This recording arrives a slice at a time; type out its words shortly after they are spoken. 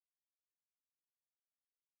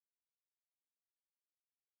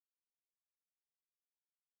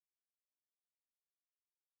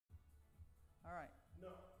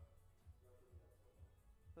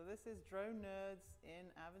So this is Drone Nerds in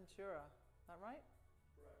Aventura. Is that right?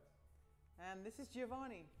 Correct. And this is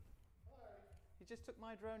Giovanni. Hi. He just took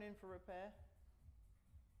my drone in for repair.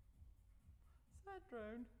 Sad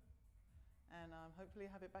drone. And hopefully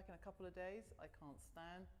have it back in a couple of days. I can't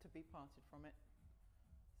stand to be parted from it.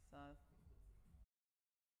 So.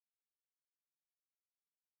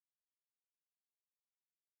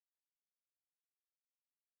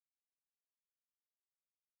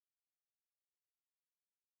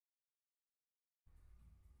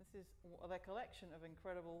 This is their collection of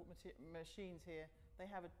incredible machines here. They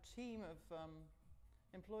have a team of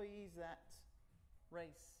employees that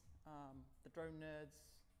race, the Drone Nerds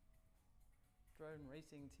drone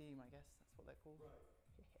racing team, I guess that's what they're called. Right.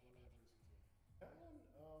 That one,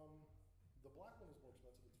 the black one is more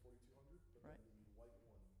expensive, it's $4,200, but right. then the white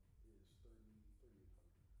one is $3,800.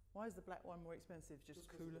 Why is the black one more expensive?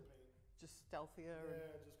 Just cooler? Just stealthier?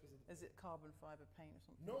 Yeah, just because of the paint. Is it carbon fiber paint or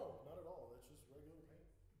something? No, not at all. It's just regular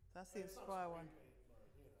paint. That's the Inspire one. Paint,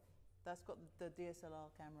 but, you know. That's got the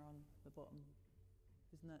DSLR camera on the bottom,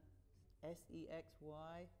 isn't it?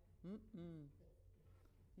 SEXY.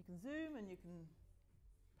 You can zoom and you can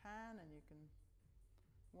pan and you can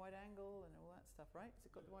wide angle and all that stuff, right? Has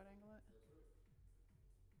it got the wide angle on it? That's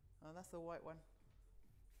right. Oh, that's the white one.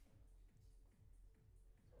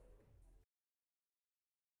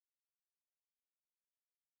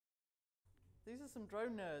 These are some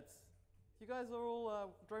drone nerds. You guys are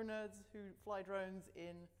all drone nerds who fly drones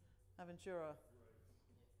in Aventura.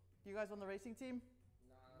 Right. You guys on the racing team?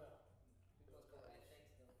 No.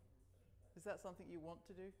 Because Is that something you want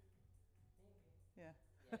to do? Maybe. Yeah.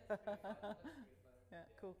 Yeah, it's pretty fun. That's pretty fun. Yeah,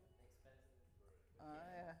 cool. Expensive.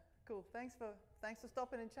 Yeah, cool. Thanks for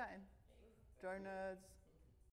stopping and chatting. Drone nerds.